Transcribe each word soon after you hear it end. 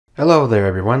Hello there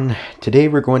everyone. Today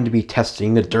we're going to be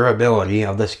testing the durability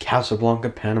of this Casablanca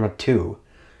Panama 2.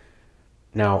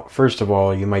 Now, first of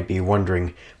all, you might be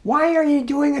wondering, why are you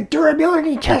doing a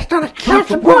durability test on a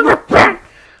Casablanca pan?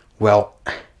 Well,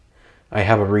 I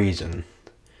have a reason.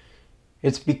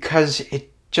 It's because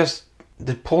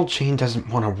the pull chain doesn't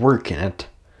want to work in it.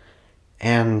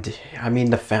 And, I mean,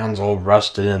 the fan's all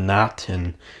rusted in that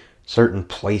in certain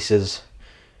places.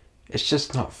 It's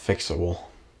just not fixable.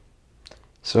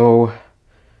 So,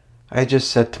 I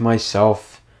just said to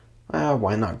myself,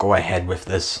 why not go ahead with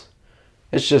this?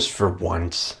 It's just for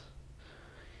once.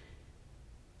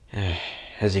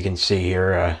 As you can see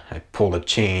here, I pulled a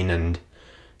chain and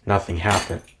nothing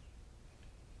happened.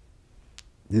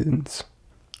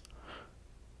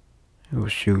 Oh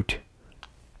shoot.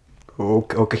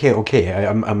 Okay.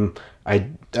 I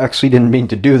actually didn't mean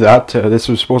to do that. This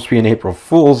was supposed to be an April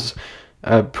Fool's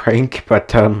prank,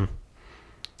 but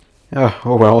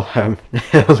oh well,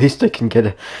 at least I can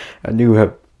get a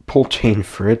new pull chain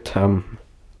for it.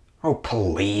 Oh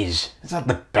please, is that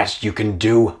the best you can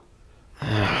do?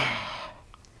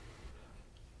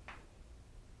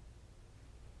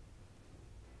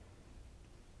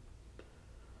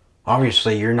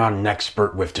 Obviously, you're not an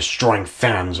expert with destroying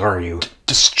fans, are you?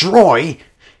 Destroy?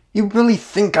 You really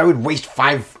think I would waste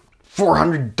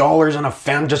 $400 on a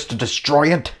fan just to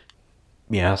destroy it?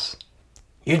 Yes.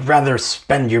 You'd rather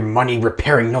spend your money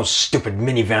repairing those stupid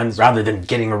minivans rather than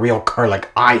getting a real car like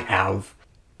I have.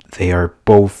 They are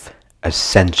both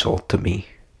essential to me.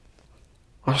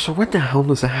 Oh, so what the hell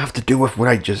does that have to do with what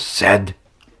I just said?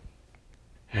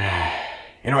 You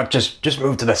know what, just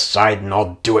move to the side and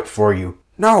I'll do it for you.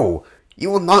 No! You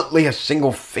will not lay a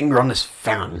single finger on this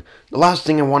fan. The last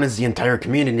thing I want is the entire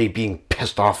community being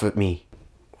pissed off at me.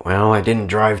 Well, I didn't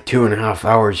drive 2.5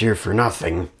 hours here for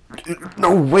nothing.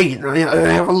 No, wait, I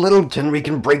have a little tin we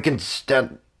can break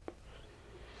instead.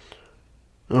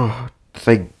 Oh,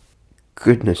 thank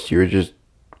goodness you're just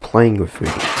playing with me.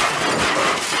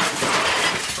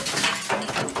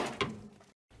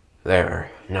 There,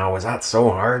 now was that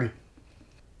so hard?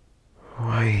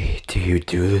 Why do you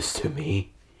do this to me?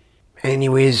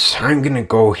 Anyways, I'm gonna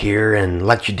go here and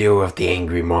let you deal with the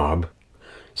angry mob.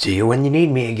 See you when you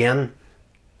need me again.